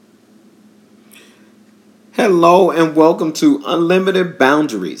Hello and welcome to Unlimited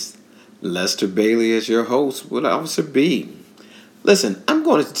Boundaries. Lester Bailey is your host with Officer B. Listen, I'm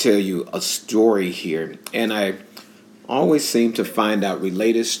going to tell you a story here, and I always seem to find out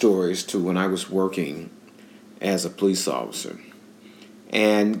related stories to when I was working as a police officer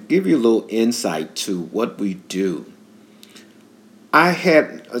and give you a little insight to what we do. I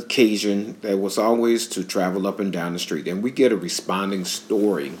had occasion that was always to travel up and down the street, and we get a responding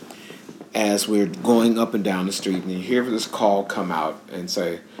story as we're going up and down the street, and you hear this call come out and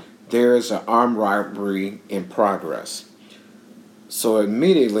say, there is an armed robbery in progress. So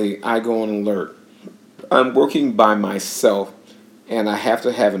immediately I go on alert. I'm working by myself, and I have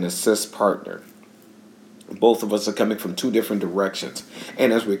to have an assist partner. Both of us are coming from two different directions.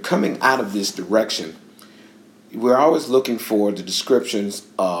 And as we're coming out of this direction, we're always looking for the descriptions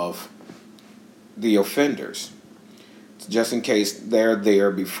of the offenders, just in case they're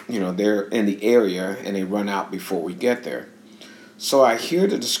there, they're in the area and they run out before we get there. So I hear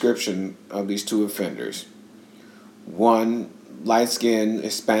the description of these two offenders. One light-skinned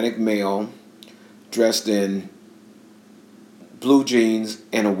Hispanic male dressed in blue jeans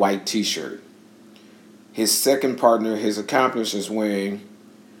and a white t-shirt. His second partner, his accomplice, is wearing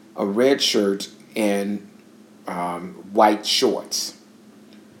a red shirt and white shorts.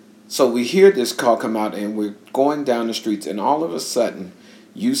 So we hear this call come out, and we're going down the streets, and all of a sudden,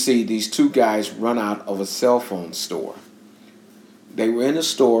 you see these two guys run out of a cell phone store. They were in the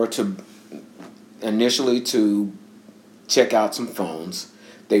store initially to check out some phones.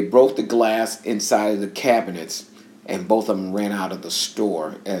 They broke the glass inside of the cabinets, and both of them ran out of the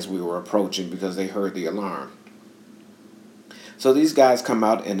store as we were approaching because they heard the alarm. So these guys come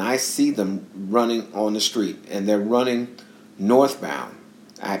out, and I see them running on the street, and they're running northbound.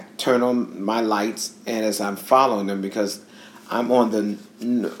 I turn on my lights, and as I'm following them, because I'm on the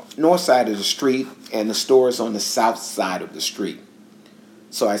north side of the street and the store is on the south side of the street.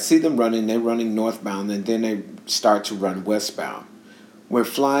 So I see them running, they're running northbound, and then they start to run westbound. We're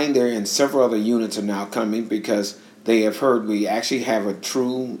flying there, and several other units are now coming because they have heard we actually have a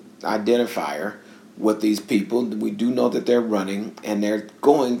true identifier with these people. We do know that they're running, and they're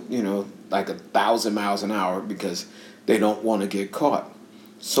going, like 1,000 miles an hour because they don't want to get caught.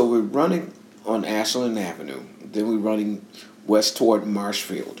 So we're running on Ashland Avenue. Then we're running west toward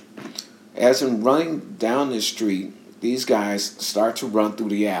Marshfield. As I'm running down this street, these guys start to run through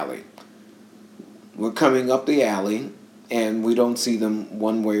the alley. We're coming up the alley, and we don't see them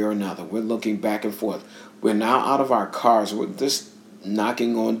one way or another. We're looking back and forth. We're now out of our cars. We're just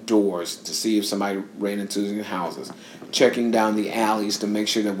knocking on doors to see if somebody ran into the houses, checking down the alleys to make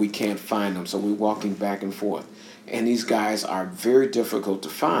sure that we can't find them. So we're walking back and forth. And these guys are very difficult to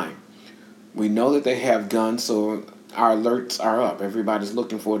find. We know that they have guns, so our alerts are up. Everybody's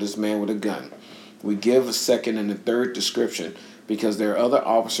looking for this man with a gun. We give a second and a third description because there are other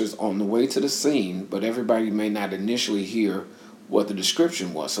officers on the way to the scene, but everybody may not initially hear what the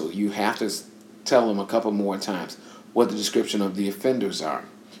description was. So you have to tell them a couple more times what the description of the offenders are.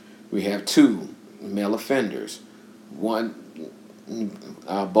 We have two male offenders. Both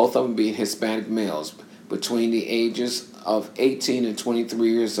of them being Hispanic males, between the ages of 18 and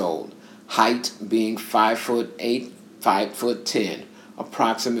 23 years old. Height being 5'8", 5'10",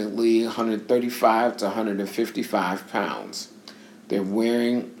 approximately 135 to 155 pounds.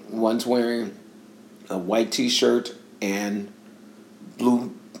 One's wearing a white t-shirt and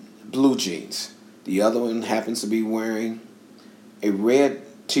blue jeans. The other one happens to be wearing a red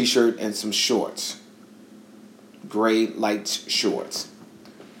t-shirt and some shorts. Gray light shorts.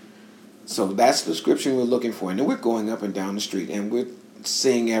 So that's the description we're looking for. And then we're going up and down the street, and we're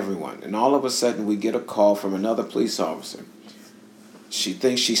seeing everyone. And all of a sudden, we get a call from another police officer. She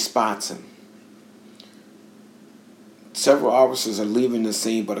thinks she spots him. Several officers are leaving the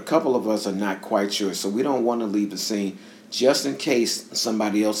scene, but a couple of us are not quite sure. So we don't want to leave the scene just in case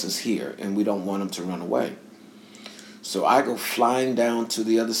somebody else is here, and we don't want them to run away. So I go flying down to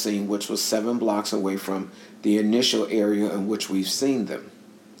the other scene, which was 7 blocks away from the initial area in which we've seen them.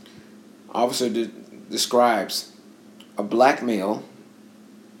 Officer describes a black male.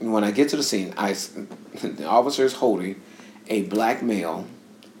 And when I get to the scene, the officer is holding a black male,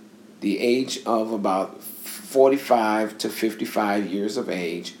 the age of about 45 to 55 years of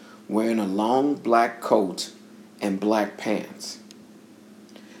age, wearing a long black coat and black pants.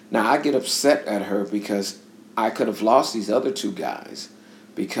 Now I get upset at her because I could have lost these other two guys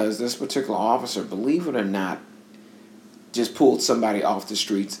because this particular officer, believe it or not, just pulled somebody off the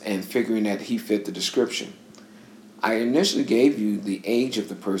streets and figuring that he fit the description. I initially gave you the age of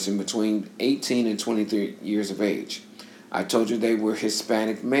the person between 18 and 23 years of age. I told you they were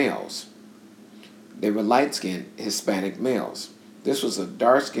Hispanic males. They were light-skinned Hispanic males. This was a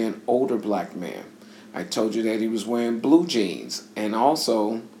dark-skinned older black man. I told you that he was wearing blue jeans, and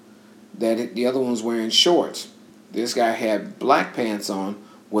also that the other one was wearing shorts. This guy had black pants on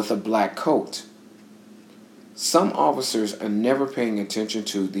with a black coat. Some officers are never paying attention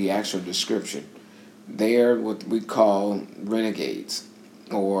to the actual description. They are what we call renegades,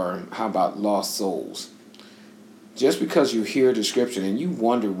 or how about lost souls. Just because you hear a description and you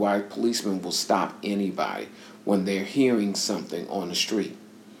wonder why policemen will stop anybody when they're hearing something on the street.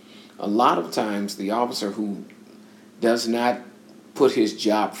 A lot of times the officer who does not put his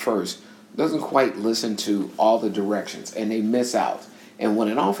job first doesn't quite listen to all the directions, and they miss out. And when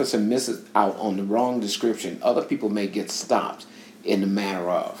an officer misses out on the wrong description, other people may get stopped in the matter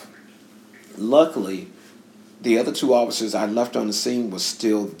of. Luckily, the other two officers I left on the scene were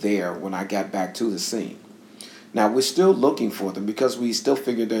still there when I got back to the scene. Now, we're still looking for them because we still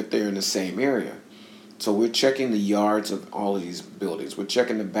figured that they're in the same area. So we're checking the yards of all of these buildings. We're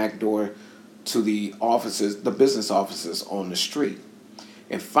checking the back door to the offices, the business offices on the street.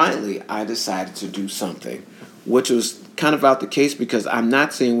 And finally, I decided to do something, which was kind of out the case because I'm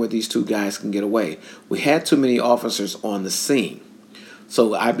not seeing where these two guys can get away. We had too many officers on the scene.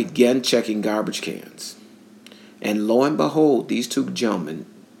 So I began checking garbage cans. And lo and behold, these two gentlemen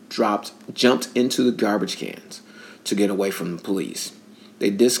jumped into the garbage cans to get away from the police. They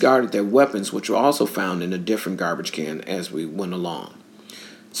discarded their weapons, which were also found in a different garbage can as we went along.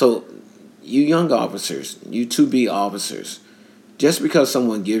 So, you young officers, you 2B officers, just because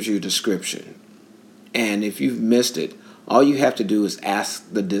someone gives you a description, and if you've missed it, all you have to do is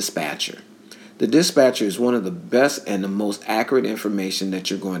ask the dispatcher. The dispatcher is one of the best and the most accurate information that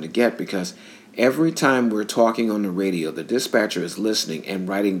you're going to get because every time we're talking on the radio, the dispatcher is listening and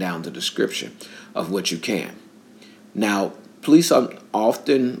writing down the description of what you can. Now, police are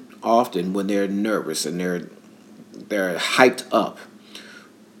often when they're nervous and they're hyped up,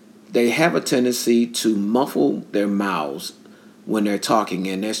 they have a tendency to muffle their mouths when they're talking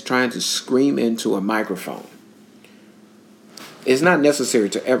and they're trying to scream into a microphone. It's not necessary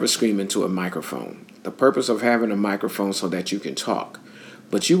to ever scream into a microphone. The purpose of having a microphone so that you can talk.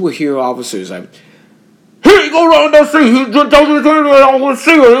 But you will hear officers like, "He go around the sea, he just doesn't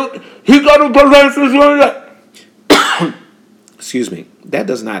see, he got a license like that." Excuse me. That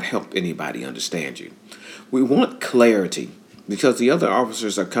does not help anybody understand you. We want clarity because the other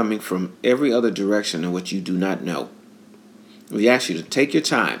officers are coming from every other direction in which you do not know. We ask you to take your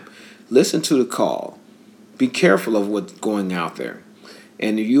time, listen to the call, be careful of what's going out there.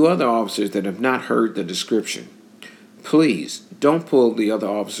 And you other officers that have not heard the description, please don't pull the other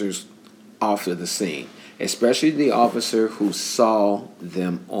officers off of the scene, especially the officer who saw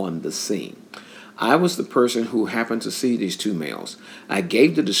them on the scene. I was the person who happened to see these two males. I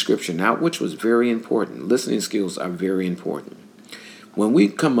gave the description out, which was very important. Listening skills are very important. When we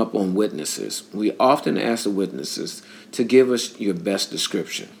come up on witnesses, we often ask the witnesses to give us your best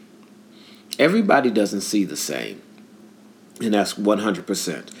description. Everybody doesn't see the same, and that's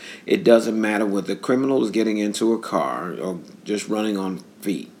 100%. It doesn't matter whether the criminal is getting into a car or just running on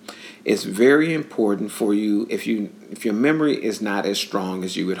feet. It's very important for you if your memory is not as strong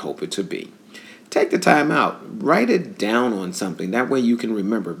as you would hope it to be. Take the time out. Write it down on something. That way you can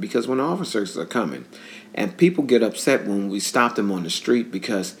remember. Because when officers are coming and people get upset when we stop them on the street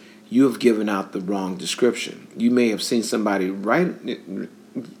because you have given out the wrong description. You may have seen somebody right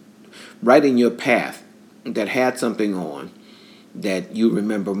in your path that had something on that you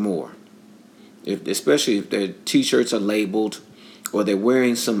remember more. Especially if their T-shirts are labeled or they're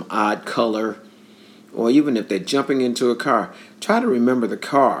wearing some odd color or even if they're jumping into a car. Try to remember the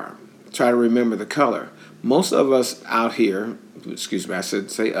car. Try to remember the color. Most of us out here, excuse me, I should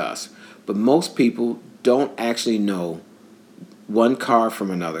say us, but most people don't actually know one car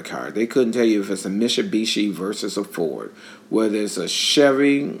from another car. They couldn't tell you if it's a Mitsubishi versus a Ford, whether it's a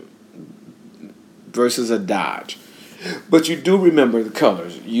Chevy versus a Dodge. But you do remember the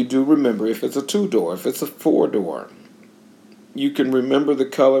colors. You do remember if it's a 2-door, if it's a 4-door. You can remember the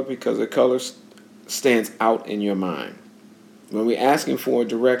color because the color stands out in your mind. When we're asking for a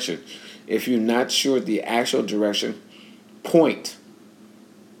direction, if you're not sure the actual direction, point.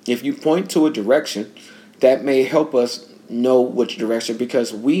 If you point to a direction, that may help us know which direction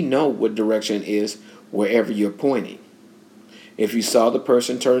because we know what direction is wherever you're pointing. If you saw the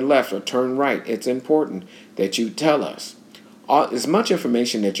person turn left or turn right, it's important that you tell us. As much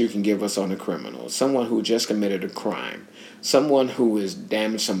information that you can give us on a criminal, someone who just committed a crime, someone who has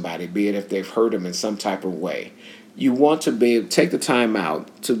damaged somebody, be it if they've hurt them in some type of way. You want to be able to take the time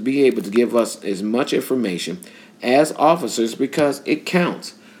out to be able to give us as much information as officers because it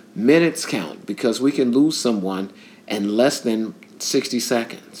counts. Minutes count because we can lose someone in less than 60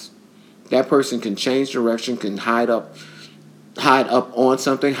 seconds. That person can change direction, can hide up on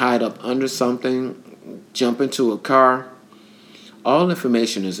something, hide up under something, jump into a car. All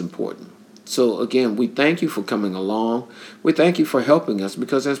information is important. So again, we thank you for coming along. We thank you for helping us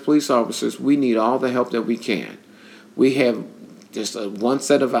because as police officers, we need all the help that we can. We have just one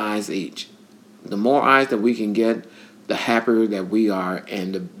set of eyes each. The more eyes that we can get, the happier that we are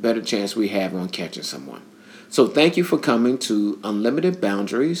and the better chance we have on catching someone. So thank you for coming to Unlimited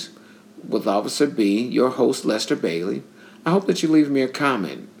Boundaries with Officer B, your host Lester Bailey. I hope that you leave me a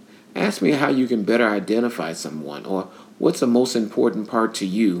comment. Ask me how you can better identify someone or what's the most important part to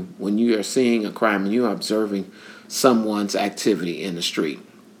you when you are seeing a crime and you are observing someone's activity in the street.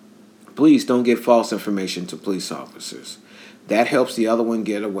 Please don't give false information to police officers. That helps the other one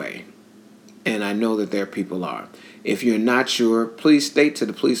get away. And I know that there people are. If you're not sure, please state to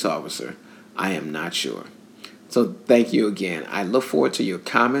the police officer, I am not sure. So thank you again. I look forward to your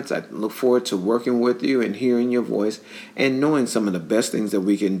comments. I look forward to working with you and hearing your voice and knowing some of the best things that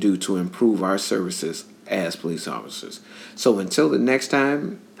we can do to improve our services as police officers. So until the next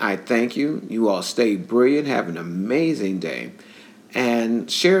time, I thank you. You all stay brilliant. Have an amazing day.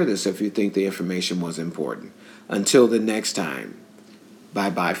 And share this if you think the information was important. Until the next time,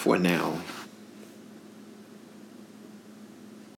 bye-bye for now.